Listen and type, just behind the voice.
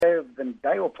the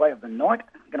day or play of the night.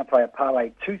 I'm going to play a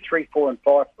parlay 2, 3, 4 and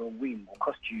 5 for a win. Will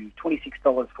cost you $26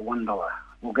 for $1.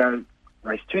 We'll go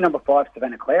race 2, number 5,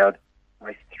 Savannah Cloud,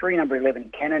 race 3, number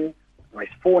 11, Cannon, race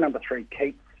 4, number 3,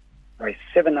 Keats, race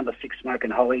 7, number 6, Smoke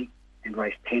and Holly, and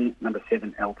race 10, number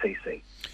 7, LTC.